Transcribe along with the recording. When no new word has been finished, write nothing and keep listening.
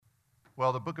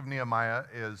Well, the book of Nehemiah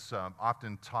is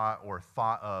often taught or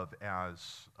thought of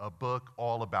as a book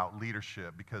all about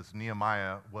leadership because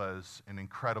Nehemiah was an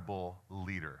incredible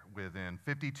leader. Within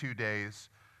 52 days,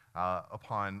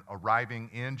 upon arriving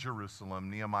in Jerusalem,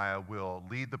 Nehemiah will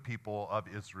lead the people of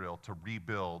Israel to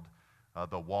rebuild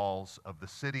the walls of the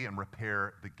city and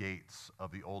repair the gates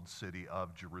of the old city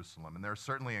of Jerusalem. And there are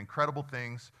certainly incredible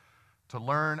things to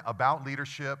learn about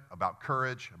leadership, about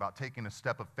courage, about taking a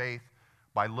step of faith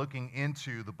by looking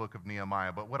into the book of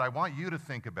Nehemiah. But what I want you to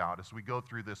think about as we go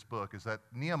through this book is that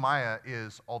Nehemiah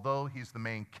is, although he's the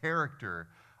main character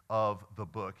of the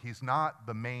book, he's not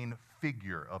the main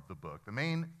figure of the book. The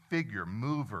main figure,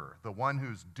 mover, the one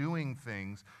who's doing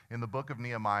things in the book of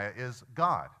Nehemiah is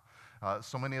God.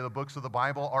 So many of the books of the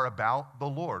Bible are about the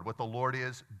Lord, what the Lord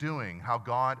is doing, how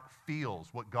God feels,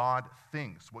 what God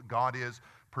thinks, what God is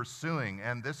pursuing.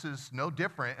 And this is no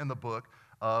different in the book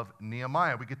of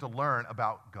Nehemiah. We get to learn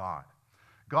about God.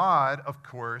 God, of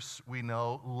course, we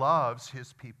know, loves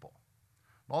his people.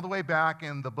 All the way back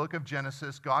in the book of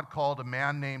Genesis, God called a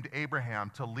man named Abraham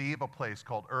to leave a place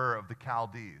called Ur of the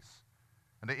Chaldees,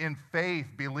 and to, in faith,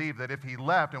 believe that if he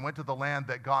left and went to the land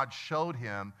that God showed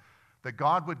him, that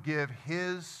God would give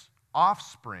his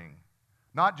offspring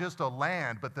not just a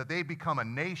land, but that they become a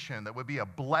nation that would be a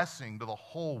blessing to the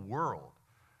whole world.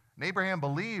 And Abraham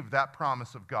believed that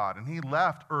promise of God, and he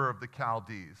left Ur of the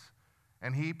Chaldees,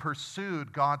 and he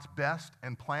pursued God's best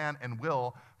and plan and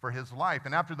will for his life.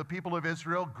 And after the people of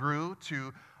Israel grew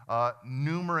to a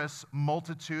numerous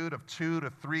multitude of 2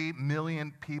 to 3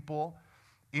 million people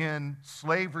in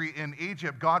slavery in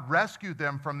Egypt, God rescued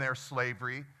them from their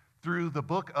slavery through the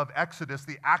book of Exodus,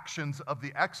 the actions of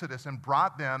the Exodus, and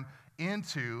brought them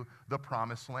into the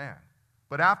promised land.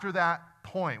 But after that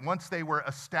point, once they were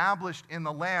established in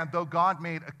the land, though God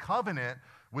made a covenant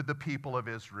with the people of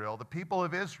Israel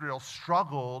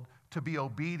struggled to be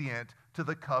obedient to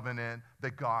the covenant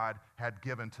that God had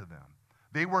given to them.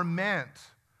 They were meant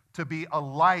to be a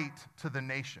light to the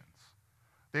nations.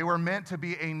 They were meant to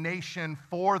be a nation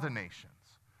for the nations.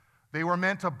 They were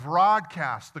meant to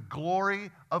broadcast the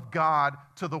glory of God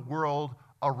to the world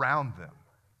around them.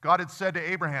 God had said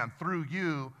to Abraham, through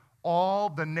you, all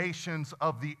the nations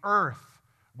of the earth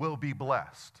will be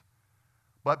blessed.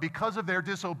 But because of their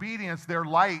disobedience, their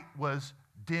light was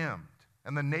dimmed,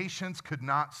 and the nations could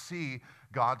not see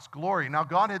God's glory. Now,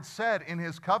 God had said in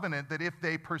his covenant that if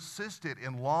they persisted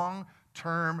in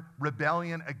long-term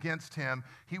rebellion against him,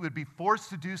 he would be forced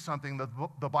to do something that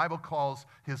the Bible calls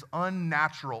his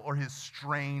unnatural or his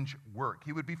strange work.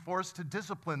 He would be forced to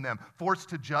discipline them, forced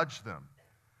to judge them.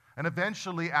 And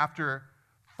eventually, after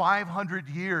 500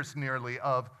 years nearly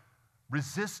of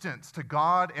resistance to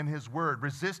God and his word,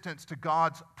 resistance to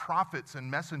God's prophets and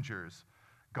messengers,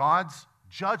 God's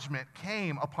judgment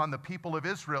came upon the people of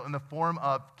Israel in the form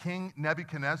of King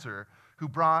Nebuchadnezzar, who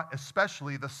brought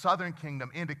especially the southern kingdom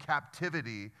into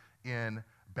captivity in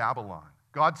Babylon.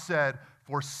 God said,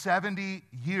 for 70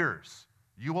 years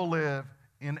you will live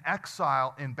in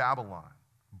exile in Babylon.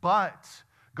 But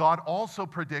God also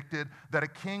predicted that a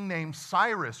king named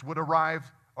Cyrus would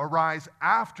arise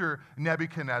after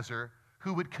Nebuchadnezzar,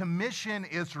 who would commission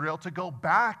Israel to go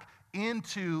back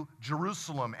into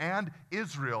Jerusalem and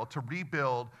Israel to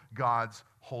rebuild God's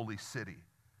holy city.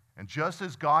 And just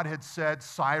as God had said,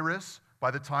 Cyrus,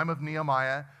 by the time of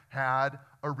Nehemiah, had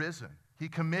arisen. He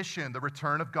commissioned the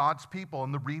return of God's people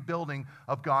and the rebuilding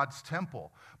of God's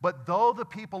temple. But though the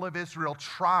people of Israel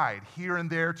tried here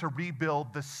and there to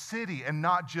rebuild the city and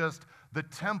not just the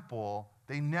temple,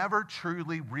 they never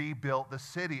truly rebuilt the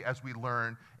city, as we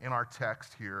learn in our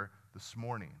text here this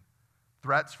morning.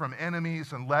 Threats from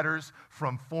enemies and letters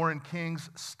from foreign kings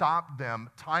stopped them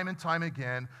time and time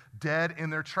again, dead in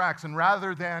their tracks. And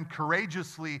rather than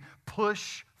courageously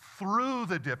push through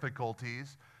the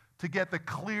difficulties to get the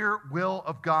clear will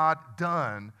of God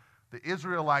done, the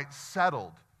Israelites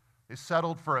settled. They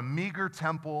settled for a meager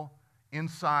temple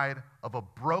inside of a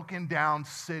broken down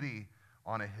city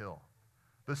on a hill.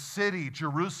 The city,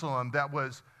 Jerusalem, that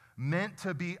was meant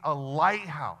to be a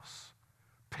lighthouse,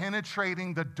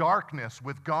 penetrating the darkness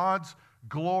with God's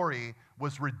glory,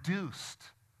 was reduced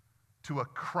to a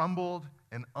crumbled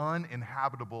and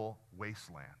uninhabitable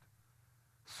wasteland.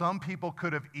 Some people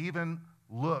could have even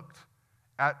looked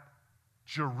at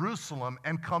Jerusalem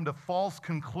and come to false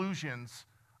conclusions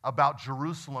about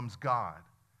Jerusalem's God,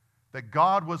 that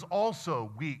God was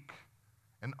also weak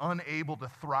and unable to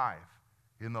thrive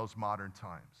in those modern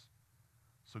times.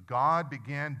 So God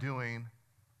began doing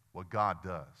what God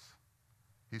does.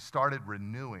 He started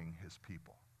renewing his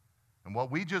people. And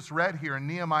what we just read here in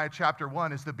Nehemiah chapter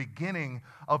 1 is the beginning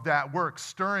of that work,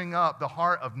 stirring up the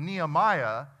heart of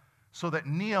Nehemiah so that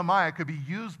Nehemiah could be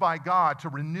used by God to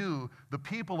renew the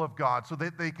people of God so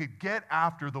that they could get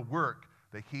after the work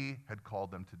that he had called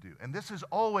them to do. And this is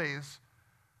always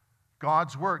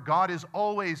God's work. God is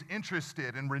always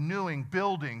interested in renewing,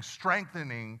 building,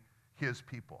 strengthening his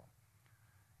people.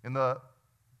 In the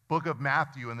book of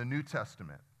Matthew in the New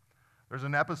Testament, there's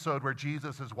an episode where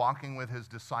Jesus is walking with his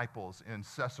disciples in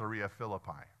Caesarea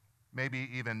Philippi, maybe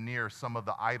even near some of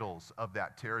the idols of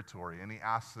that territory. And he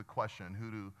asks the question,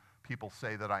 who do people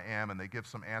say that I am? And they give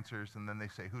some answers, and then they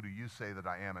say, who do you say that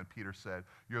I am? And Peter said,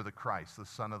 you're the Christ, the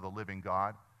Son of the living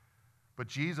God. But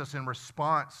Jesus, in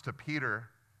response to Peter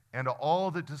and to all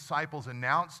the disciples,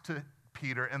 announced to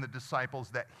Peter and the disciples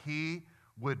that he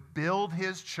would build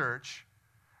his church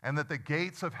and that the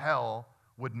gates of hell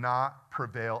would not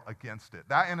prevail against it.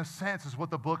 That, in a sense, is what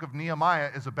the book of Nehemiah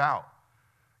is about.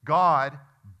 God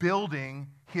building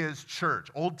his church.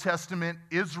 Old Testament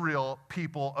Israel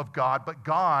people of God, but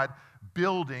God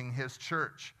building his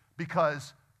church.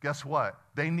 Because guess what?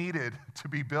 They needed to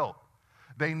be built.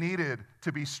 They needed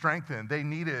to be strengthened. They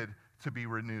needed to be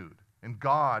renewed. And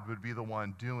God would be the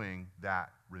one doing that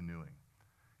renewing.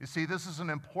 You see, this is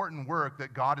an important work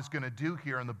that God is going to do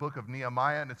here in the book of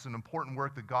Nehemiah, and it's an important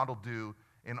work that God will do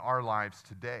in our lives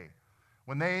today.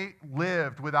 When they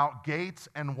lived without gates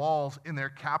and walls in their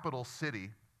capital city,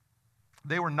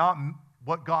 they were not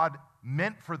what God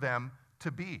meant for them to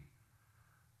be.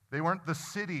 They weren't the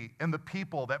city and the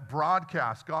people that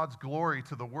broadcast God's glory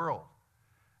to the world.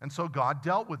 And so God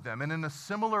dealt with them. And in a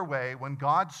similar way, when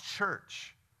God's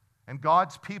church and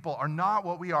God's people are not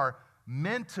what we are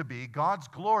meant to be, God's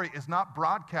glory is not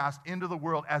broadcast into the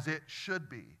world as it should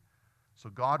be. So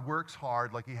God works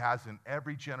hard, like he has in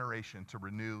every generation, to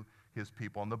renew his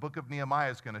people. And the book of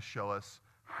Nehemiah is going to show us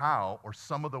how, or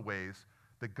some of the ways,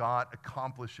 that God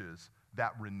accomplishes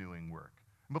that renewing work.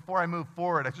 And before I move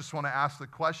forward, I just want to ask the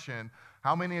question,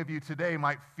 how many of you today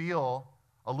might feel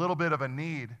a little bit of a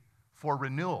need for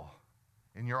renewal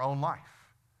in your own life?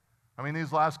 I mean,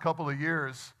 these last couple of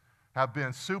years have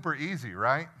been super easy,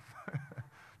 right?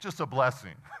 Just a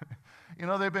blessing. You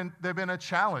know, they've been a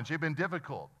challenge. They've been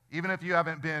difficult. Even if you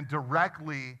haven't been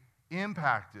directly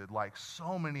impacted, like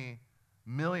so many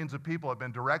millions of people have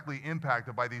been directly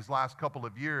impacted by these last couple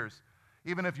of years,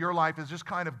 even if your life has just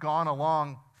kind of gone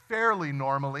along fairly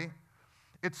normally,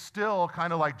 it's still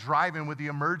kind of like driving with the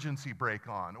emergency brake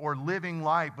on or living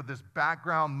life with this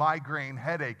background migraine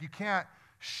headache. You can't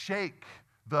shake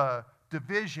the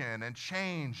division and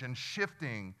change and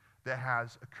shifting that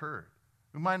has occurred.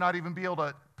 We might not even be able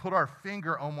to put our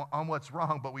finger on what's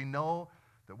wrong, but we know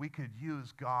that we could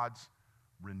use God's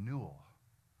renewal.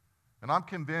 And I'm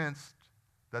convinced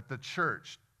that the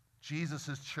church,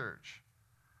 Jesus' church,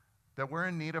 that we're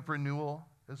in need of renewal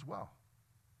as well.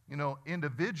 You know,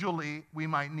 individually, we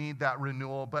might need that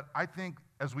renewal, but I think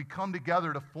as we come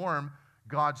together to form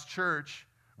God's church,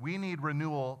 we need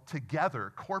renewal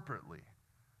together, corporately.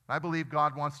 I believe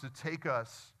God wants to take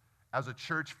us as a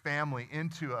church family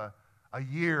into a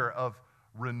year of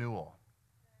renewal.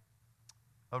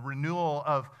 A renewal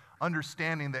of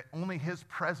understanding that only his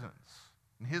presence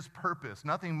and his purpose,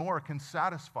 nothing more, can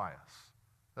satisfy us,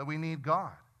 that we need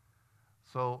God.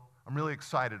 So I'm really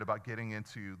excited about getting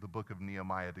into the book of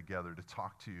Nehemiah together to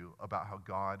talk to you about how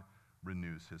God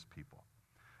renews his people.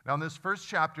 Now, in this first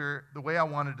chapter, the way I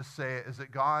wanted to say it is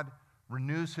that God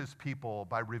renews his people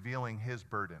by revealing his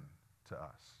burden to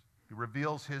us. He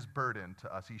reveals his burden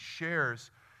to us. He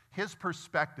shares his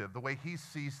perspective, the way he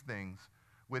sees things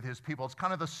with his people. It's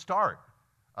kind of the start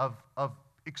of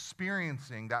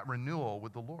experiencing that renewal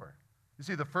with the Lord. You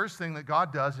see, the first thing that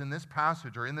God does in this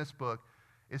passage or in this book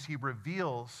is he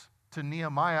reveals to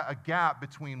Nehemiah a gap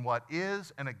between what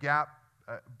is and a gap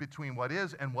between what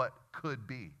is and what could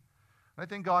be. And I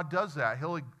think God does that.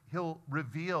 He'll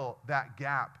reveal that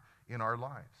gap in our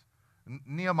lives.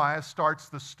 Nehemiah starts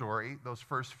the story, those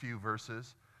first few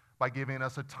verses, by giving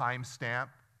us a time stamp.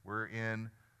 We're in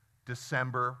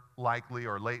December, likely,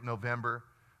 or late November,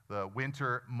 the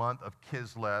winter month of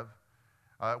Kislev.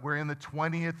 We're in the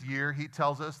 20th year, he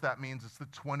tells us. That means it's the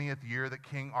 20th year that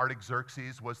King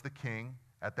Artaxerxes was the king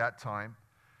at that time.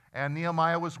 And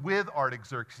Nehemiah was with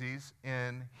Artaxerxes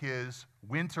in his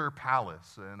winter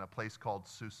palace in a place called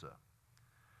Susa.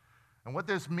 And what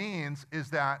this means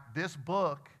is that this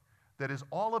book that is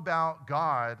all about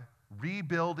God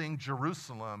rebuilding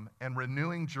Jerusalem and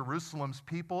renewing Jerusalem's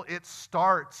people, it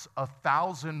starts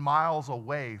 1,000 miles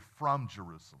away from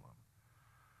Jerusalem.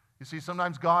 You see,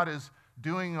 sometimes God is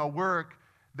doing a work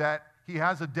that he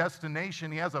has a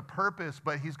destination, he has a purpose,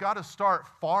 but he's got to start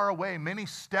far away, many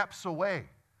steps away,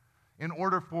 in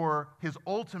order for his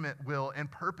ultimate will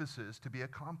and purposes to be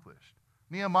accomplished.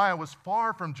 Nehemiah was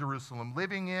far from Jerusalem,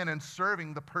 living in and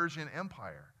serving the Persian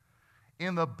Empire.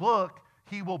 In the book,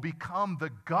 he will become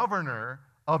the governor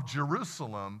of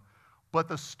Jerusalem, but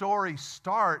the story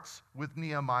starts with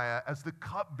Nehemiah as the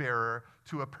cupbearer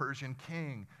to a Persian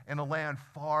king in a land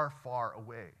far, far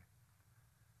away.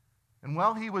 And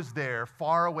while he was there,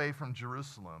 far away from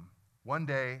Jerusalem, one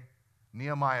day,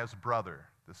 Nehemiah's brother,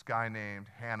 this guy named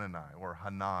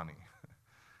Hanani,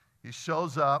 he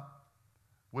shows up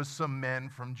with some men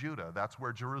from Judah. That's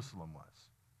where Jerusalem was.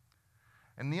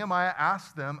 And Nehemiah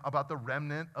asked them about the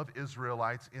remnant of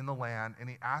Israelites in the land, and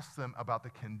he asked them about the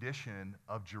condition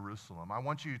of Jerusalem. I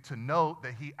want you to note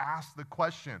that he asked the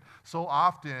question. So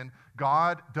often,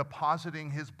 God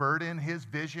depositing his burden, his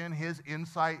vision, his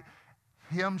insight,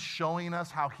 him showing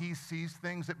us how he sees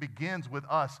things, it begins with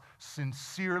us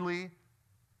sincerely,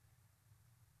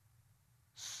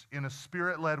 in a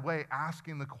spirit-led way,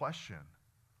 asking the question,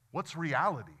 what's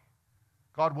reality?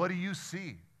 God, what do you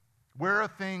see? Where are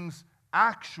things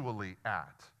actually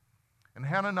at? And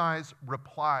Hanani's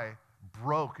reply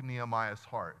broke Nehemiah's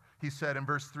heart. He said in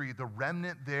verse 3, the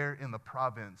remnant there in the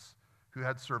province who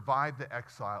had survived the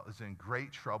exile is in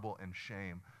great trouble and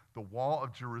shame. The wall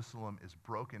of Jerusalem is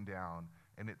broken down,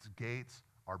 and its gates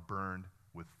are burned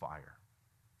with fire.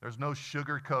 There's no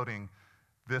sugarcoating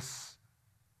this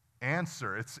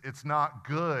answer. It's not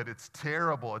good. It's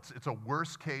terrible. It's a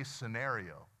worst-case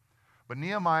scenario. But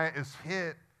Nehemiah is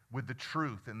hit with the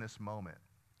truth in this moment.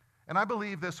 And I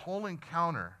believe this whole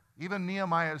encounter, even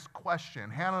Nehemiah's question,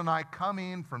 Hanani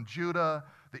coming from Judah,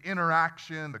 the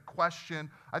interaction, the question,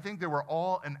 I think they were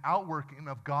all an outworking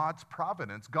of God's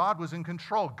providence. God was in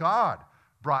control. God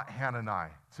brought Hanani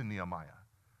to Nehemiah.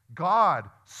 God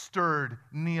stirred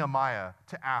Nehemiah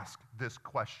to ask this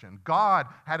question. God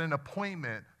had an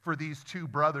appointment for these two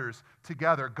brothers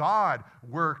together. God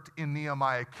worked in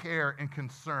Nehemiah care and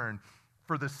concern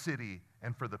for the city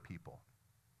and for the people.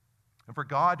 And for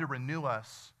God to renew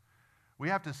us, we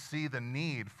have to see the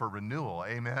need for renewal.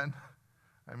 Amen?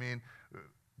 I mean,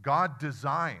 God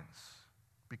designs,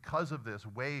 because of this,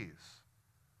 ways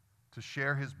to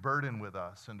share his burden with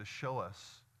us and to show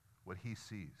us what he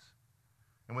sees.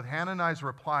 And with Hanani's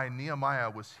reply, Nehemiah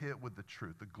was hit with the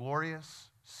truth. The glorious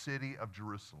city of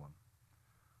Jerusalem,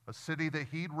 a city that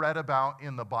he'd read about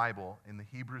in the Bible, in the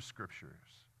Hebrew Scriptures,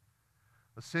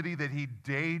 a city that he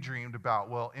daydreamed about,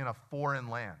 well, in a foreign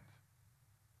land.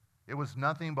 It was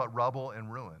nothing but rubble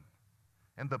and ruin.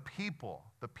 And the people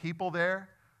there,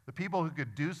 the people who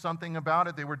could do something about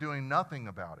it, they were doing nothing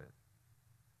about it.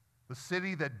 The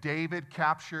city that David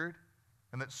captured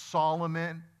and that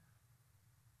Solomon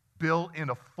built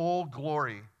into full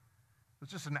glory was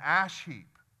just an ash heap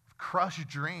of crushed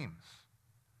dreams.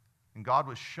 And God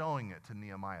was showing it to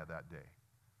Nehemiah that day.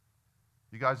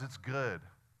 You guys, it's good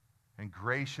and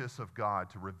gracious of God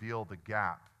to reveal the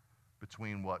gap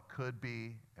between what could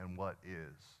be and what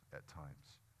is at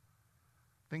times.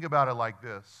 Think about it like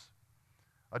this.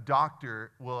 A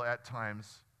doctor will at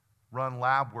times run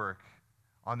lab work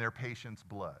on their patient's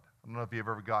blood. I don't know if you've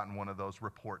ever gotten one of those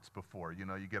reports before. You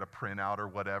know, you get a printout or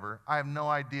whatever. I have no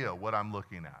idea what I'm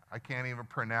looking at. I can't even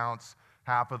pronounce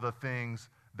half of the things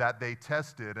that they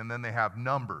tested, and then they have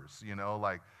numbers, you know,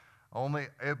 like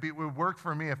it would work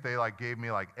for me if they gave me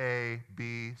A,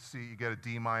 B, C, you get a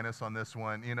D- on this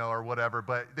one, you know, or whatever,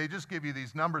 but they just give you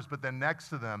these numbers, but then next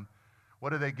to them,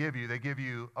 what do they give you? They give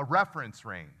you a reference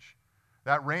range.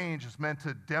 That range is meant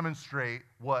to demonstrate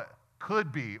what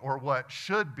could be or what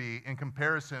should be in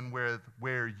comparison with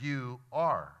where you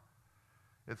are.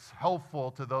 It's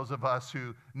helpful to those of us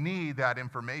who need that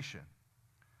information.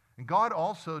 And God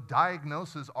also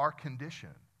diagnoses our condition.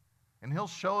 And he'll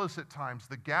show us at times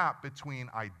the gap between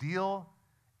ideal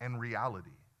and reality.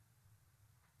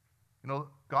 You know,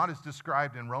 God is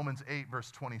described in Romans 8,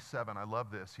 verse 27. I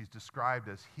love this. He's described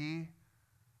as he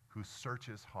who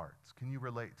searches hearts. Can you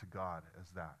relate to God as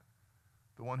that?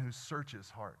 The one who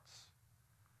searches hearts.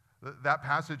 That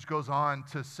passage goes on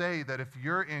to say that if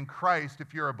you're in Christ,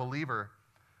 if you're a believer,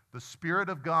 the Spirit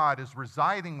of God is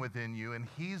residing within you, and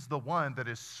he's the one that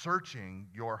is searching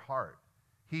your heart.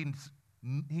 He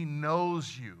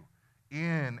knows you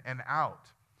in and out.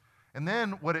 And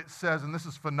then what it says, and this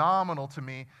is phenomenal to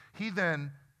me, he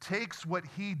then takes what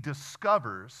he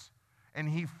discovers and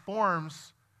he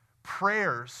forms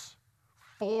prayers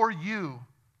for you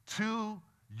to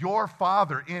your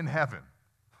Father in heaven.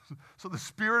 So the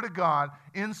Spirit of God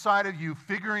inside of you,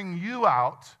 figuring you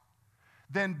out,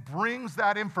 then brings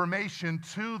that information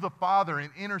to the Father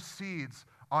and intercedes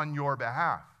on your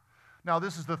behalf. Now,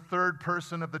 this is the third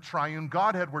person of the triune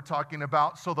Godhead we're talking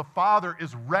about, so the Father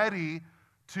is ready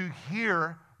to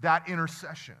hear that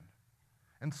intercession.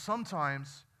 And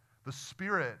sometimes the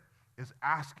Spirit is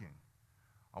asking,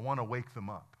 I want to wake them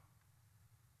up.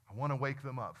 I want to wake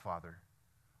them up, Father.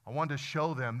 I want to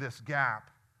show them this gap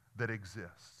that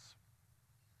exists.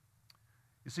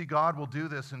 You see, God will do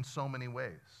this in so many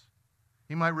ways.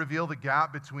 He might reveal the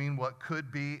gap between what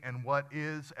could be and what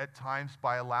is at times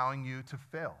by allowing you to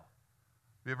fail.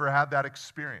 Have you ever had that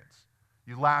experience?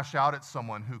 You lash out at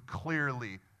someone who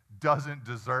clearly doesn't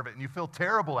deserve it, and you feel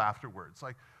terrible afterwards.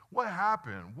 Like, what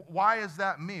happened? Why is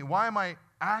that me? Why am I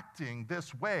acting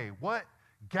this way? What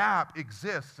gap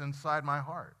exists inside my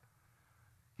heart?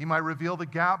 He might reveal the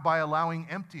gap by allowing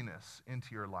emptiness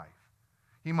into your life.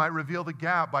 He might reveal the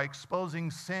gap by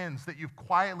exposing sins that you've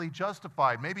quietly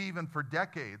justified, maybe even for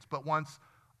decades, but once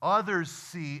others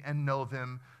see and know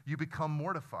them, you become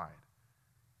mortified.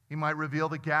 He might reveal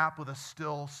the gap with a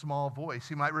still, small voice.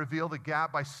 He might reveal the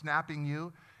gap by snapping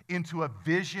you into a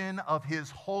vision of His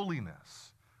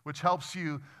holiness, which helps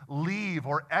you leave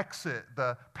or exit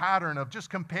the pattern of just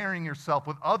comparing yourself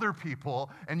with other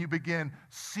people, and you begin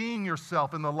seeing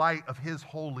yourself in the light of His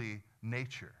holy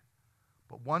nature.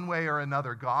 But one way or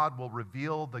another, God will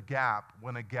reveal the gap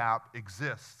when a gap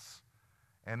exists.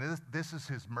 And this is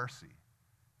His mercy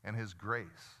and His grace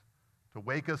to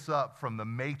wake us up from the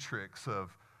matrix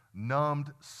of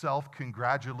numbed,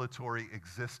 self-congratulatory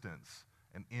existence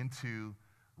and into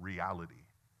reality.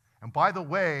 And by the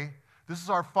way, this is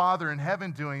our Father in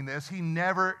heaven doing this. He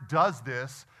never does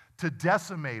this to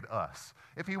decimate us.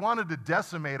 If He wanted to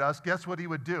decimate us, guess what He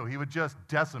would do? He would just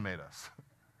decimate us.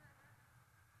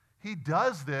 He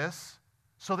does this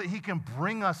so that He can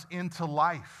bring us into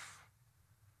life.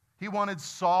 He wanted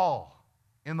Saul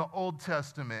in the Old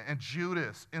Testament, and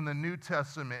Judas in the New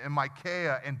Testament, and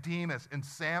Micaiah and Demas and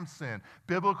Samson,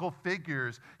 biblical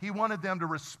figures. He wanted them to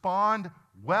respond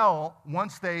well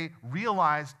once they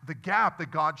realized the gap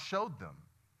that God showed them.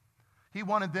 He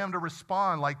wanted them to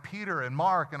respond like Peter and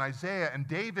Mark and Isaiah and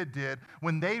David did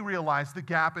when they realized the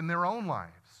gap in their own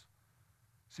lives.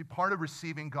 See, part of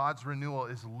receiving God's renewal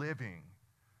is living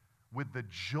with the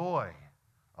joy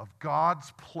of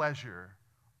God's pleasure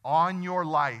on your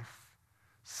life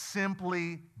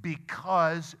simply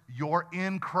because you're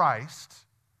in Christ,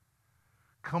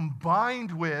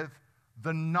 combined with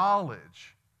the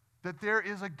knowledge that there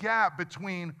is a gap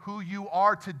between who you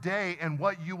are today and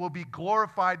what you will be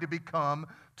glorified to become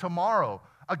tomorrow.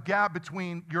 A gap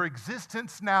between your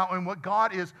existence now and what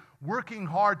God is working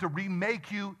hard to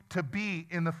remake you to be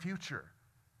in the future.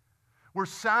 We're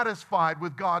satisfied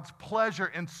with God's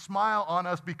pleasure and smile on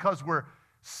us because we're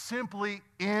simply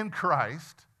in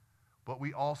Christ, but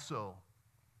we also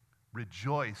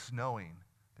rejoice knowing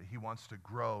that He wants to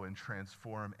grow and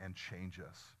transform and change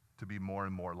us to be more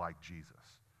and more like Jesus.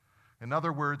 In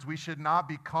other words, we should not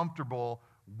be comfortable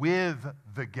with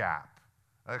the gap,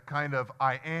 a kind of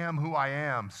I am who I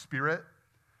am spirit,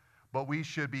 but we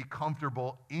should be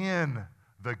comfortable in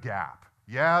the gap.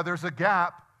 Yeah, there's a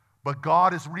gap, but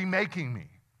God is remaking me.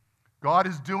 God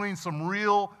is doing some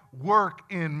real work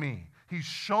in me. He's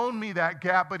shown me that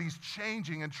gap, but He's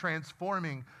changing and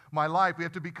transforming my life. We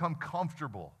have to become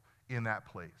comfortable in that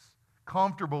place,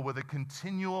 comfortable with a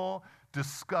continual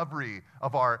discovery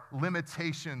of our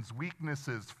limitations,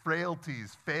 weaknesses,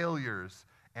 frailties, failures,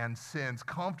 and sins,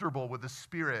 comfortable with the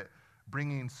Spirit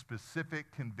bringing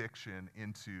specific conviction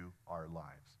into our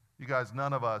lives. You guys,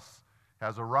 none of us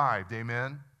has arrived,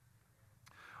 amen?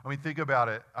 I mean, think about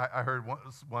it. I heard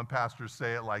one pastor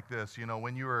say it like this, you know,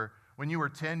 when you were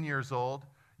 10 years old,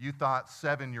 you thought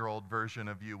 7-year-old version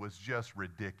of you was just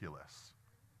ridiculous.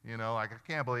 You know, like, I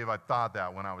can't believe I thought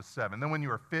that when I was 7. Then when you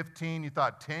were 15, you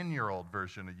thought 10-year-old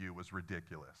version of you was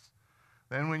ridiculous.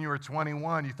 Then when you were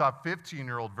 21, you thought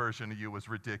 15-year-old version of you was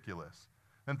ridiculous.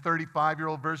 Then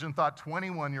 35-year-old version thought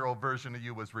 21-year-old version of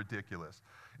you was ridiculous.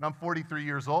 And I'm 43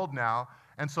 years old now,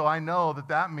 and so I know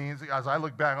that means, as I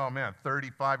look back, oh man,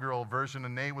 35-year-old version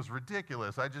of Nate was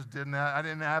ridiculous. I didn't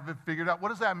have it figured out. What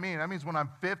does that mean? That means when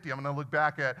I'm 50, I'm going to look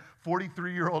back at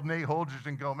 43-year-old Nate Holdridge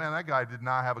and go, man, that guy did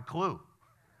not have a clue.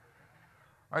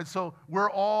 All right, so we're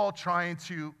all trying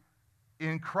to,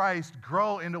 in Christ,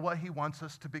 grow into what He wants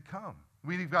us to become.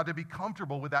 We've got to be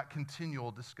comfortable with that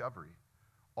continual discovery.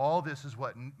 All this is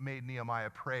what made Nehemiah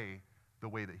pray the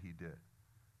way that he did.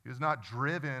 He was not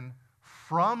driven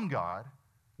from God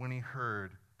when he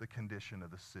heard the condition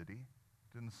of the city.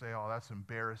 Didn't say, oh, that's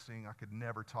embarrassing. I could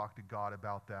never talk to God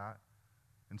about that.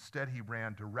 Instead, he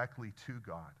ran directly to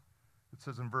God. It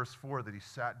says in verse 4 that he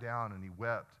sat down and he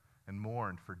wept and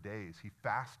mourned for days. He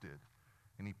fasted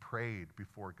and he prayed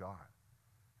before God.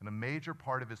 And a major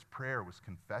part of his prayer was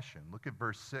confession. Look at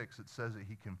verse 6. It says that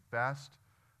he confessed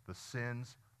the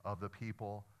sins of the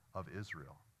people of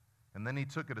Israel. And then he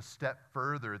took it a step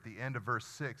further at the end of verse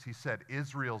 6. He said,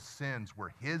 Israel's sins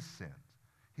were his sins.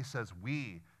 He says,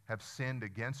 we have sinned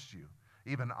against you.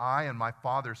 Even I and my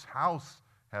father's house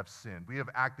have sinned. We have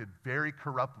acted very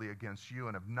corruptly against you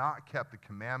and have not kept the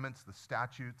commandments, the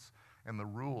statutes, and the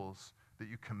rules that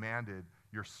you commanded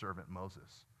your servant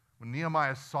Moses. When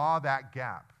Nehemiah saw that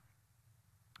gap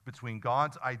between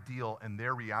God's ideal and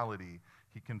their reality,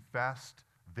 he confessed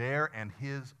their and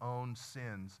his own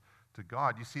sins to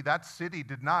God. You see, that city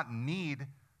did not need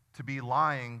to be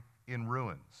lying in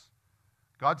ruins.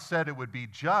 God said it would be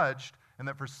judged and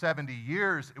that for 70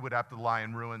 years it would have to lie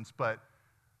in ruins, but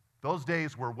those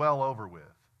days were well over with.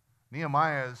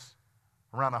 Nehemiah's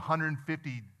around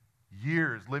 150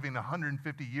 years, living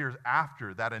 150 years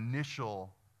after that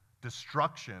initial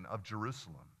destruction of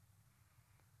Jerusalem.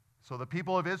 So the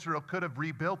people of Israel could have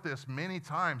rebuilt this many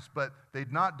times, but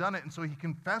they'd not done it, and so he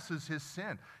confesses his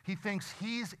sin. He thinks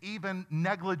he's even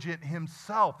negligent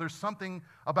himself. There's something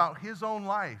about his own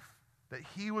life that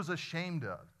he was ashamed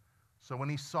of. So when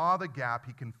he saw the gap,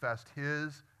 he confessed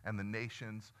his and the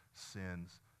nation's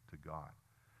sins to God.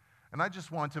 And I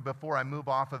just want to, before I move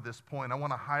off of this point, I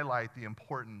want to highlight the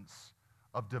importance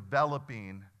of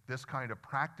developing this kind of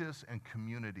practice and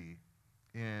community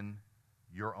in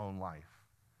your own life,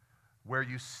 where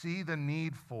you see the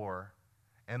need for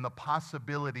and the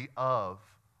possibility of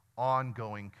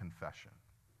ongoing confession.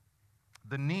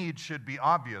 The need should be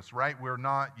obvious, right? We're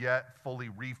not yet fully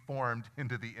reformed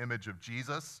into the image of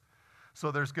Jesus.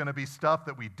 So there's going to be stuff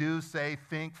that we do, say,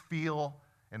 think, feel,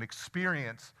 and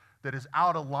experience that is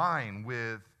out of line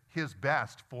with his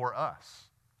best for us,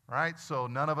 right? So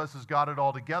none of us has got it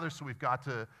all together, so we've got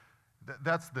to,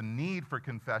 that's the need for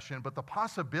confession, but the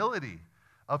possibility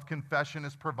of confession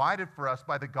is provided for us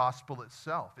by the gospel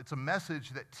itself. It's a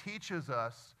message that teaches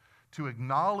us to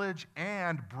acknowledge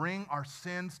and bring our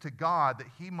sins to God that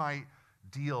he might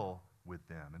deal with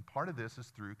them. And part of this is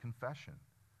through confession.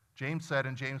 James said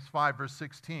in James 5, verse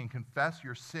 16, confess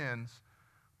your sins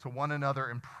to one another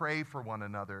and pray for one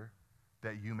another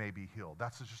that you may be healed.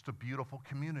 That's just a beautiful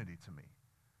community to me.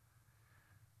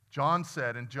 John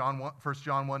said in 1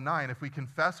 John 1:9, if we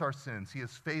confess our sins, he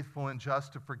is faithful and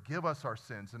just to forgive us our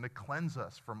sins and to cleanse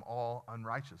us from all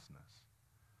unrighteousness.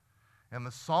 And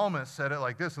the psalmist said it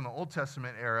like this in the Old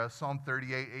Testament era, Psalm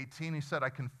 38:18, he said, I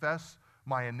confess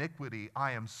my iniquity,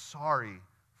 I am sorry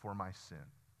for my sin.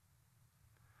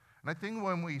 And I think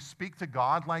when we speak to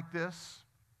God like this,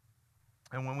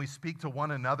 and when we speak to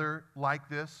one another like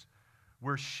this,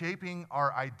 we're shaping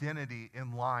our identity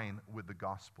in line with the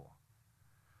gospel.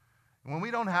 And when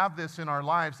we don't have this in our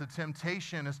lives, the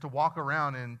temptation is to walk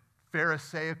around in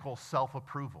Pharisaical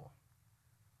self-approval.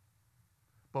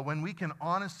 But when we can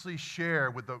honestly share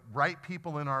with the right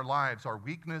people in our lives our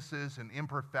weaknesses and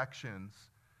imperfections,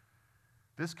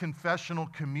 this confessional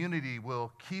community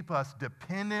will keep us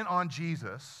dependent on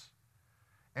Jesus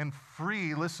and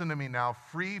free, listen to me now,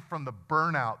 free from the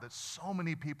burnout that so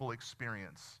many people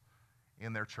experience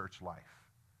in their church life.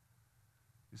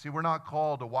 You see, we're not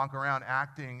called to walk around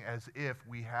acting as if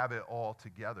we have it all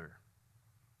together.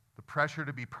 The pressure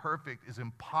to be perfect is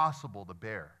impossible to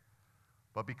bear.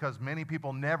 But because many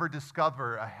people never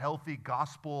discover a healthy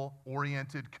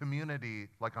gospel-oriented community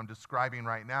like I'm describing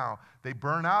right now, they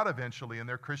burn out eventually in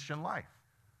their Christian life.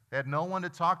 They had no one to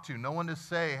talk to, no one to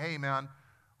say, hey man,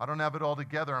 I don't have it all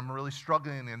together. I'm really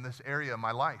struggling in this area of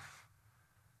my life.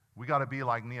 We got to be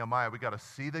like Nehemiah. We got to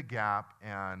see the gap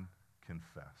and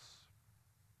confess.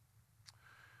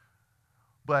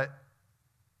 But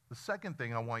the second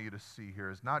thing I want you to see here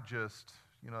is not just,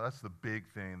 that's the big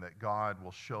thing, that God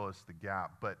will show us the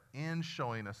gap. But in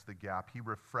showing us the gap, he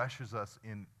refreshes us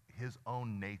in his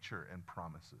own nature and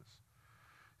promises.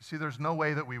 You see, there's no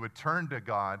way that we would turn to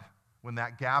God when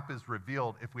that gap is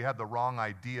revealed if we had the wrong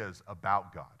ideas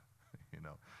about God.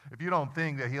 If you don't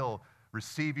think that he'll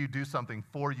receive you, do something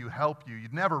for you, help you,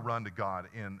 you'd never run to God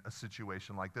in a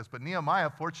situation like this. But Nehemiah,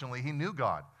 fortunately, he knew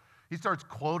God. He starts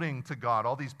quoting to God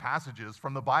all these passages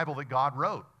from the Bible that God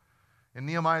wrote. In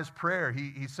Nehemiah's prayer,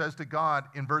 he says to God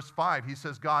in verse 5, he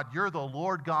says, God, you're the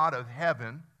Lord God of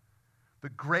heaven, the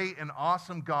great and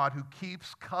awesome God who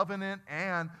keeps covenant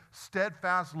and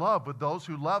steadfast love with those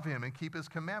who love him and keep his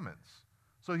commandments.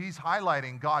 So he's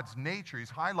highlighting God's nature.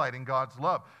 He's highlighting God's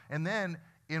love. And then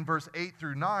in verse 8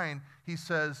 through 9, he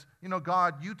says,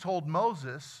 God, you told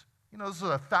Moses, this is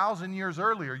 1,000 years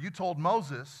earlier, you told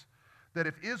Moses that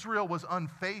if Israel was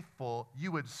unfaithful,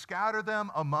 you would scatter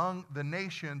them among the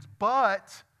nations,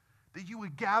 but that you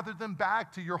would gather them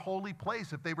back to your holy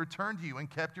place if they returned to you and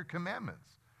kept your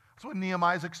commandments. That's what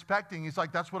Nehemiah's expecting. He's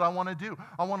like, that's what I want to do.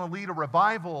 I want to lead a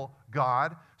revival,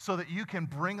 God, so that you can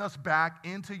bring us back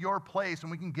into your place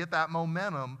and we can get that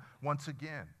momentum once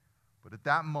again. But at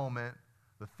that moment,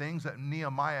 the things that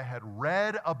Nehemiah had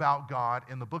read about God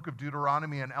in the book of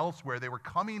Deuteronomy and elsewhere, they were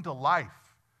coming to life.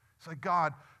 It's like,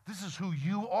 God, this is who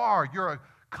you are. You're a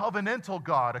covenantal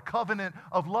God, a covenant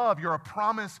of love. You're a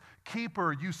promise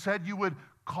keeper. You said you would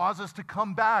cause us to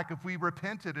come back if we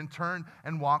repented and turned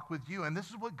and walked with you. And this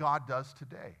is what God does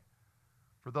today.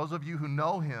 For those of you who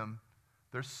know him,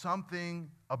 there's something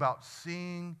about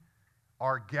seeing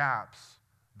our gaps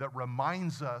that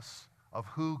reminds us of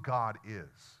who God is.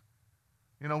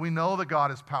 You know, we know that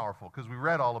God is powerful because we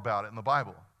read all about it in the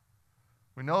Bible.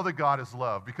 We know that God is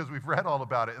love because we've read all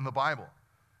about it in the Bible.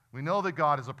 We know that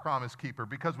God is a promise keeper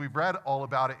because we've read all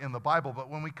about it in the Bible. But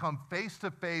when we come face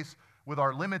to face with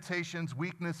our limitations,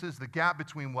 weaknesses, the gap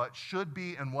between what should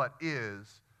be and what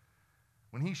is,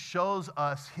 when he shows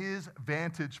us his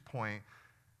vantage point,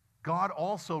 God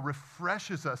also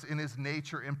refreshes us in his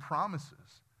nature and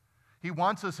promises. He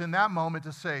wants us in that moment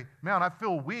to say, man, I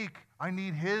feel weak. I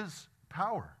need his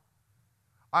power.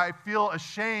 I feel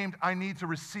ashamed. I need to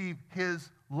receive his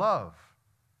love.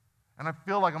 And I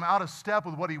feel like I'm out of step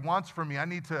with what he wants from me. I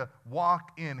need to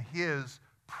walk in his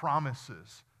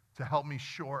promises to help me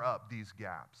shore up these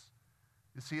gaps.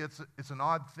 You see, it's an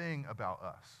odd thing about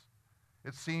us.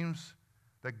 It seems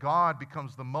that God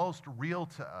becomes the most real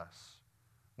to us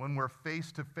when we're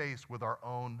face to face with our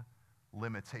own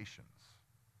limitations.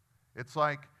 It's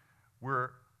like we're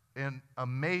in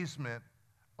amazement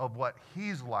of what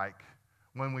he's like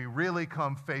when we really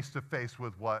come face to face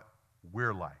with what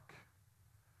we're like.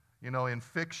 You know, in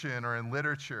fiction or in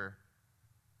literature,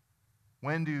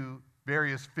 when do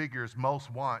various figures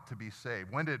most want to be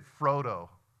saved? When did Frodo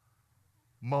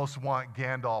most want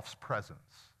Gandalf's presence?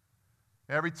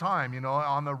 Every time, you know,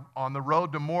 on the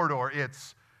road to Mordor,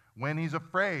 it's when he's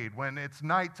afraid, when it's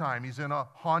nighttime, he's in a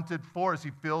haunted forest,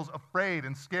 he feels afraid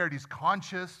and scared, he's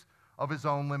conscious of his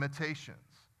own limitations.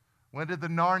 When did the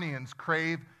Narnians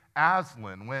crave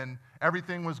Aslan? When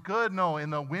everything was good? No,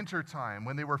 in the wintertime,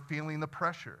 when they were feeling the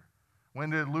pressure. When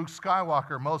did Luke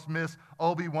Skywalker most miss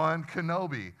Obi-Wan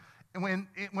Kenobi?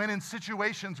 When in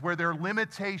situations where their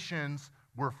limitations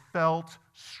were felt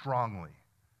strongly.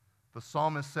 The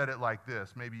psalmist said it like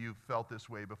this. Maybe you've felt this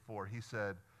way before. He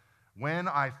said, when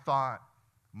I thought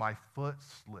my foot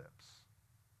slips.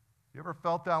 You ever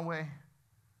felt that way?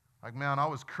 Like, man, I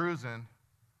was cruising,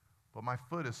 but my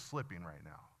foot is slipping right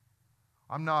now.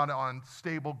 I'm not on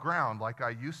stable ground like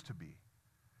I used to be.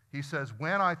 He says,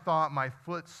 when I thought my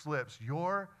foot slips,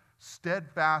 your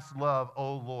steadfast love,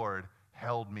 O Lord,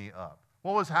 held me up.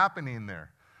 What was happening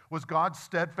there? Was God's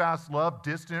steadfast love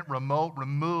distant, remote,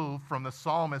 removed from the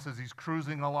psalmist as he's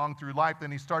cruising along through life?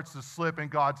 Then he starts to slip and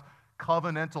God's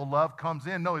covenantal love comes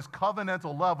in. No, his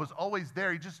covenantal love was always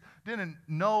there. He just didn't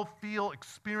know, feel,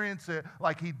 experience it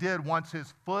like he did once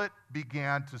his foot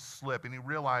began to slip. And he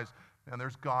realized, man,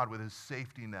 there's God with his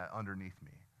safety net underneath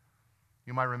me.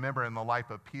 You might remember in the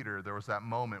life of Peter, there was that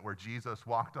moment where Jesus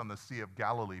walked on the Sea of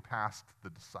Galilee past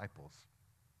the disciples.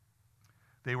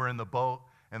 They were in the boat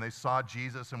and they saw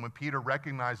Jesus. And when Peter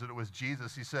recognized that it was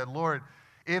Jesus, he said, Lord,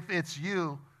 if it's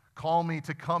you, call me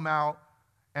to come out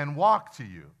and walk to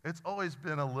you. It's always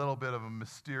been a little bit of a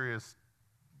mysterious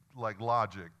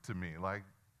logic to me. Like,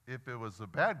 if it was a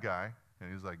bad guy,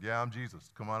 and he's like, yeah, I'm Jesus,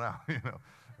 come on out. I don't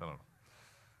know.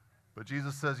 But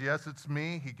Jesus says, yes, it's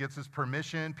me. He gets his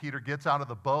permission. Peter gets out of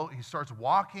the boat. He starts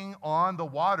walking on the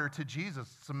water to Jesus.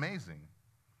 It's amazing.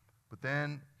 But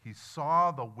then he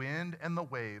saw the wind and the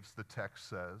waves, the text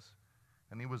says,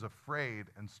 and he was afraid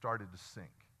and started to sink.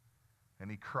 And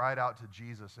he cried out to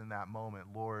Jesus in that moment,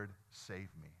 Lord, save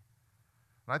me.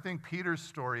 And I think Peter's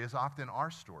story is often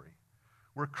our story.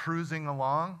 We're cruising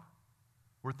along.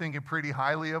 We're thinking pretty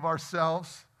highly of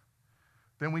ourselves.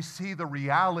 Then we see the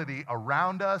reality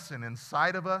around us and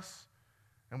inside of us,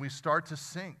 and we start to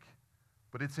sink.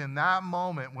 But it's in that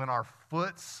moment when our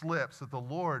foot slips that the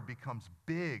Lord becomes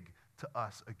big to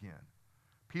us again.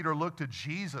 Peter looked to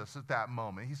Jesus at that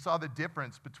moment. He saw the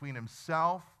difference between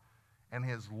himself and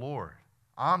his Lord.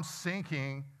 I'm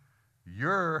sinking,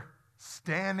 you're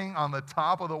standing on the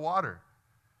top of the water.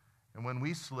 And when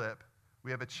we slip, we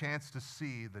have a chance to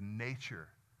see the nature,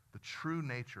 the true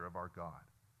nature of our God.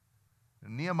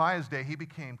 In Nehemiah's day, he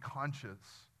became conscious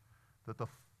that the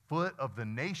foot of the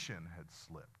nation had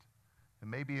slipped. And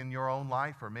maybe in your own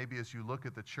life, or maybe as you look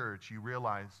at the church, you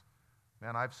realize,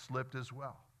 man, I've slipped as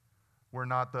well. We're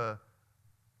not the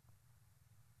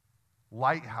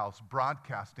lighthouse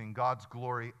broadcasting God's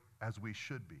glory as we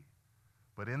should be.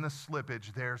 But in the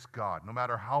slippage, there's God. No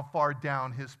matter how far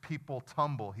down his people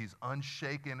tumble, he's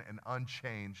unshaken and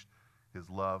unchanged. His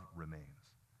love remains.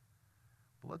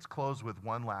 But let's close with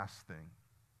one last thing.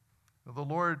 The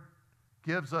Lord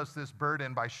gives us this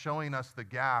burden by showing us the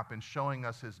gap and showing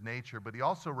us his nature, but he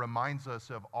also reminds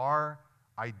us of our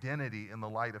identity in the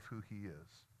light of who he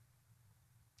is.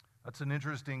 That's an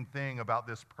interesting thing about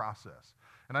this process.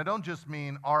 And I don't just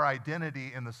mean our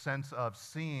identity in the sense of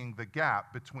seeing the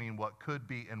gap between what could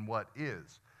be and what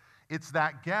is. It's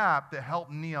that gap that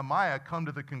helped Nehemiah come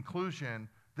to the conclusion,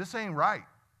 this ain't right.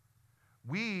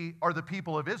 We are the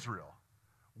people of Israel.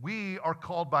 We are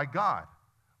called by God.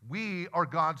 We are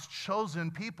God's chosen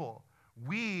people.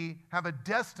 We have a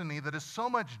destiny that is so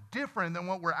much different than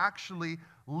what we're actually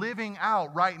living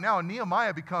out right now. And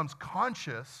Nehemiah becomes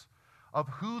conscious of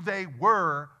who they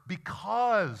were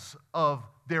because of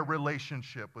their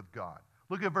relationship with God.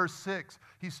 Look at verse 6.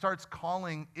 He starts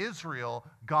calling Israel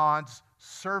God's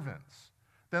servants.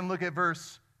 Then look at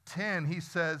verse 10. He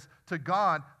says to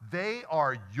God, they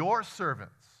are your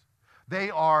servants. They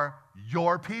are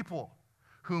your people,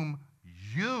 whom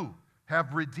you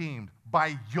have redeemed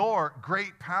by your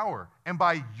great power and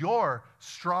by your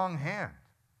strong hand.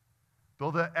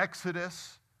 Though the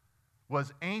Exodus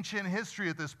was ancient history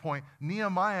at this point,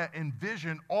 Nehemiah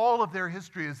envisioned all of their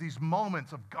history as these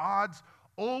moments of God's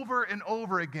over and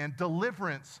over again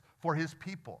deliverance for his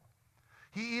people.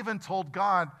 He even told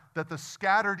God that the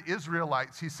scattered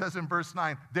Israelites, he says in verse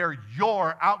 9, they're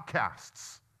your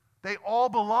outcasts. They all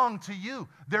belong to you.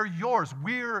 They're yours.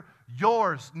 We're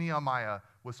yours, Nehemiah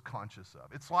was conscious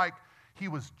of. It's like he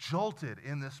was jolted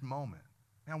in this moment.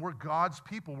 Man, we're God's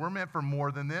people. We're meant for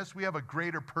more than this. We have a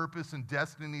greater purpose and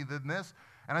destiny than this.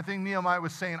 And I think Nehemiah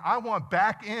was saying, I want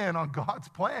back in on God's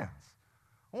plans.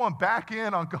 I want back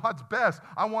in on God's best.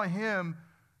 I want him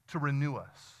to renew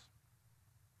us.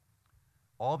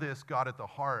 All this got at the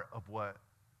heart of what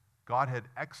God had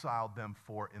exiled them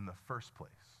for in the first place.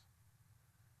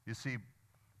 You see,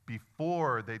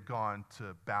 before they'd gone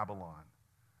to Babylon,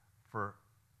 for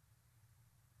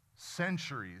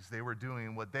centuries they were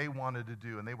doing what they wanted to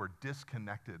do, and they were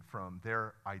disconnected from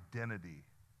their identity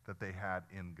that they had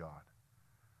in God.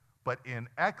 But in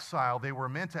exile, they were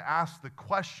meant to ask the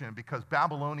question, because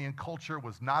Babylonian culture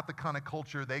was not the kind of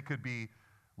culture they could be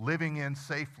living in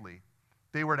safely.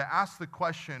 They were to ask the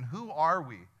question, who are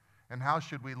we and how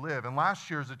should we live? And last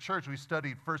year as a church, we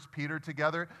studied 1 Peter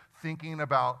together, thinking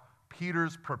about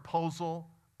Peter's proposal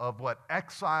of what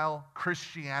exile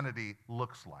Christianity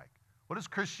looks like. What does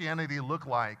Christianity look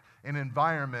like in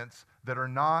environments that are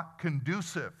not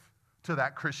conducive to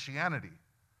that Christianity?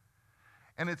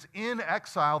 And it's in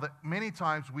exile that many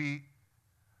times we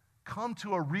come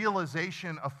to a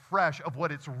realization afresh of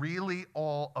what it's really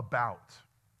all about,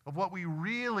 of what we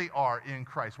really are in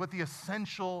Christ, what the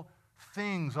essential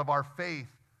things of our faith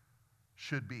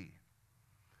should be.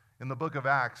 In the book of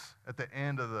Acts, at the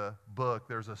end of the book,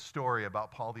 there's a story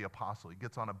about Paul the Apostle. He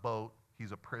gets on a boat,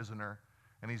 he's a prisoner,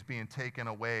 and he's being taken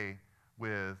away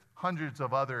with hundreds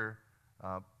of other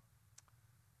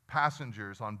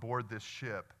passengers on board this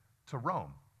ship to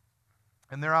Rome.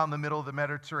 And they're out in the middle of the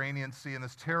Mediterranean Sea, and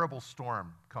this terrible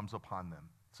storm comes upon them.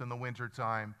 It's in the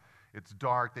wintertime. It's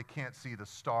dark. They can't see the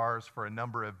stars for a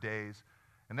number of days.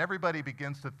 And everybody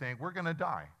begins to think, we're going to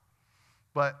die.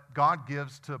 But God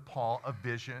gives to Paul a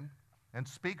vision and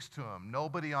speaks to him.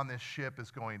 Nobody on this ship is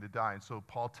going to die. And so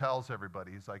Paul tells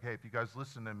everybody, he's like, hey, if you guys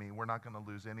listen to me, we're not going to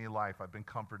lose any life. I've been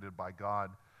comforted by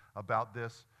God about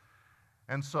this.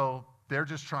 And so they're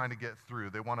just trying to get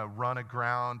through. They want to run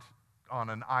aground on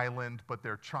an island, but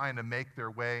they're trying to make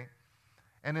their way.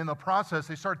 And in the process,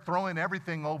 they start throwing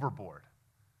everything overboard.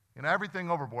 Everything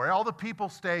overboard. All the people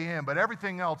stay in, but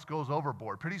everything else goes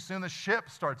overboard. Pretty soon the ship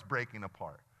starts breaking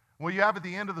apart. What you have at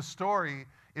the end of the story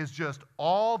is just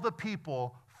all the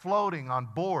people floating on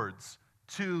boards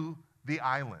to the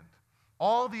island.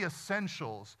 All the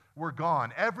essentials were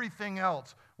gone. Everything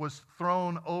else was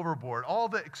thrown overboard. All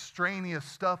the extraneous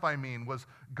stuff, was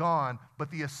gone,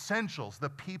 but the essentials, the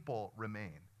people,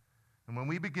 remain. And when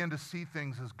we begin to see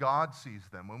things as God sees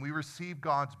them, when we receive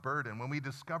God's burden, when we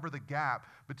discover the gap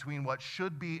between what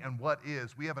should be and what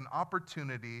is, we have an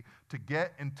opportunity to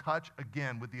get in touch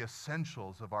again with the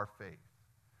essentials of our faith.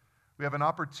 We have an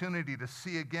opportunity to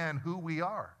see again who we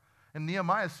are. And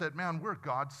Nehemiah said, man, we're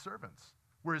God's servants.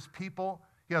 We're his people.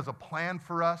 He has a plan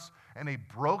for us, and a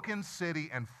broken city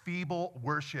and feeble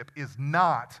worship is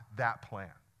not that plan.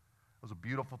 It was a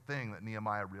beautiful thing that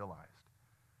Nehemiah realized.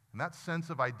 And that sense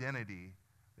of identity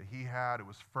that he had, it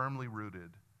was firmly rooted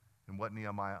in what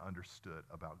Nehemiah understood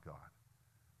about God.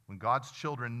 When God's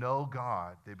children know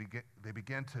God, they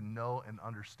begin to know and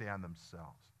understand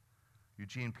themselves.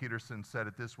 Eugene Peterson said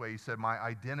it this way. He said, "My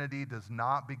identity does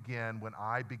not begin when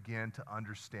I begin to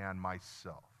understand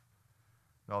myself.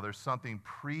 No, there's something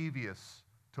previous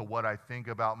to what I think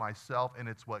about myself, and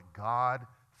it's what God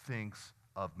thinks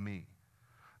of me."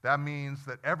 That means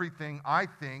that everything I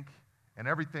think and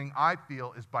everything I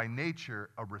feel is by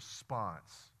nature a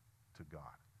response to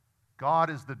God.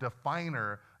 God is the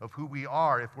definer of who we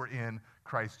are if we're in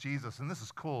Christ Jesus. And this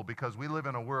is cool because we live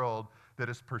in a world that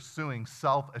is pursuing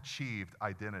self-achieved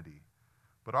identity.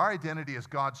 But our identity as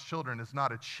God's children is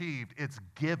not achieved, it's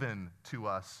given to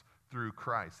us through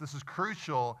Christ. This is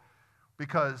crucial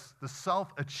because the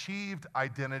self-achieved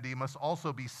identity must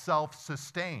also be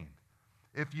self-sustained.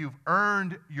 If you've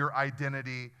earned your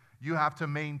identity, you have to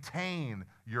maintain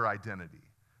your identity.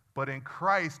 But in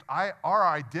Christ, our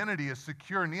identity is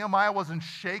secure. Nehemiah wasn't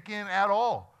shaken at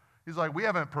all. He's like, we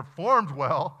haven't performed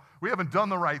well, we haven't done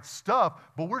the right stuff,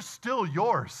 but we're still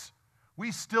yours.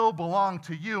 We still belong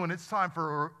to you, and it's time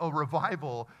for a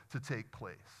revival to take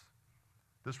place.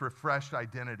 This refreshed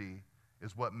identity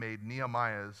is what made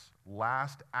Nehemiah's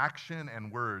last action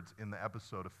and words in the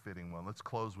episode a fitting one. Let's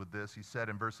close with this. He said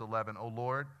in verse 11, "O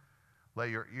Lord, let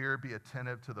your ear be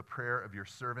attentive to the prayer of your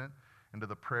servant and to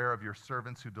the prayer of your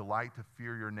servants who delight to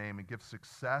fear your name, and give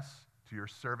success to your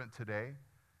servant today,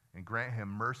 and grant him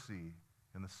mercy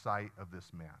in the sight of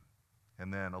this man."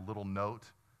 And then a little note,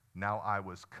 "Now I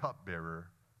was cupbearer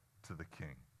to the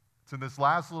king." It's in this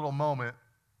last little moment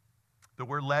that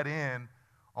we're let in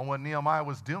on what Nehemiah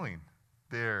was doing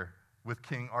there with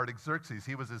King Artaxerxes.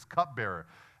 He was his cupbearer.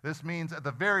 This means at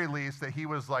the very least that he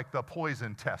was like the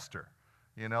poison tester.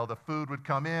 You know, the food would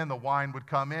come in, the wine would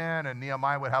come in, and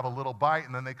Nehemiah would have a little bite,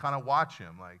 and then they kind of watch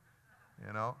him like,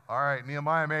 all right,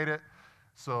 Nehemiah made it,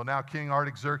 so now King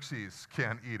Artaxerxes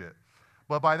can't eat it.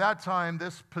 But by that time,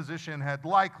 this position had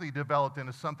likely developed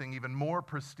into something even more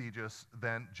prestigious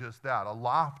than just that, a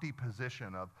lofty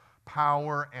position of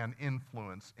power and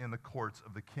influence in the courts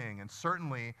of the king. And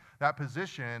certainly that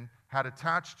position had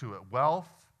attached to it wealth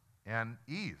and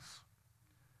ease.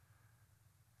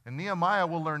 And Nehemiah,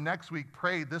 we'll learn next week,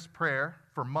 prayed this prayer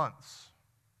for months.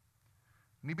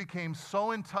 And he became so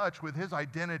in touch with his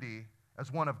identity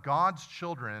as one of God's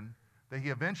children that he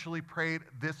eventually prayed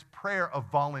this prayer of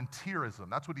volunteerism.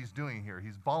 That's what he's doing here.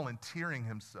 He's volunteering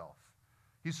himself.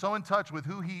 He's so in touch with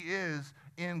who he is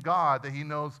in God that he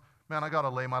knows, man, I got to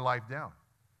lay my life down.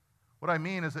 What I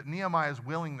mean is that Nehemiah's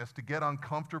willingness to get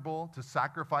uncomfortable, to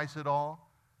sacrifice it all,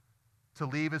 to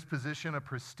leave his position of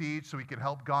prestige so he could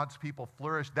help God's people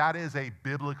flourish, that is a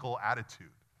biblical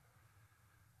attitude.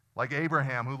 Like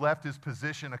Abraham, who left his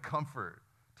position of comfort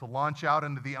to launch out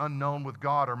into the unknown with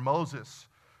God, or Moses,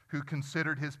 who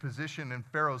considered his position in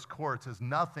Pharaoh's courts as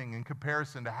nothing in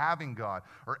comparison to having God,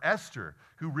 or Esther,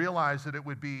 who realized that it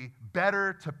would be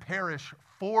better to perish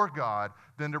for God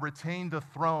than to retain the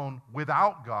throne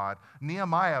without God.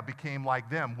 Nehemiah became like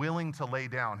them, willing to lay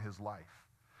down his life.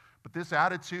 But this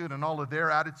attitude and all of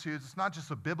their attitudes, it's not just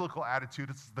a biblical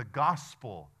attitude, it's the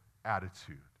gospel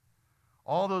attitude.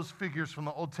 All those figures from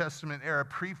the Old Testament era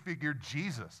prefigured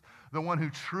Jesus, the one who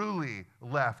truly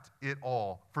left it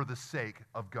all for the sake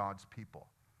of God's people.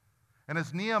 And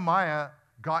as Nehemiah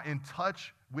got in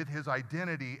touch with his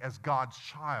identity as God's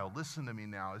child, listen to me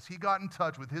now, as he got in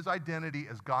touch with his identity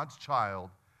as God's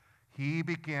child, he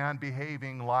began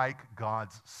behaving like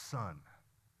God's son.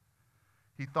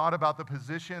 He thought about the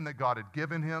position that God had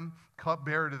given him,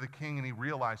 cupbearer to the king, and he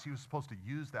realized he was supposed to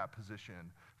use that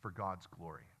position for God's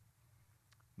glory.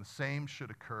 The same should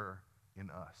occur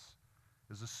in us.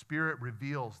 As the Spirit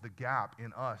reveals the gap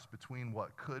in us between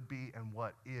what could be and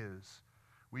what is,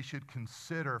 we should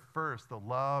consider first the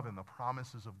love and the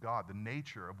promises of God, the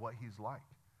nature of what He's like.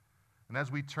 And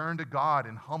as we turn to God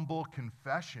in humble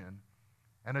confession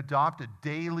and adopt a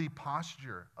daily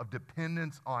posture of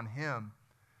dependence on Him,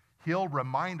 He'll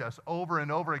remind us over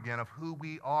and over again of who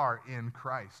we are in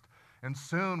Christ. And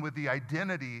soon, with the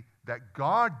identity that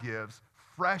God gives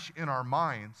fresh in our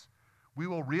minds, we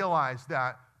will realize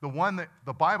that the one that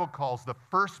the Bible calls the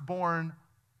firstborn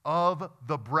of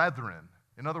the brethren,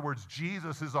 in other words,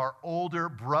 Jesus is our older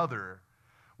brother,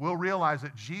 we'll realize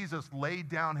that Jesus laid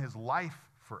down His life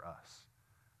for us.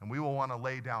 And we will want to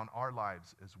lay down our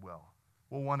lives as well.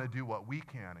 We'll want to do what we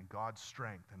can in God's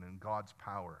strength and in God's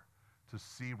power to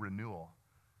see renewal,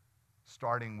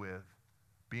 starting with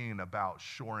being about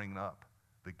shoring up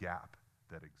the gap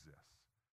that exists.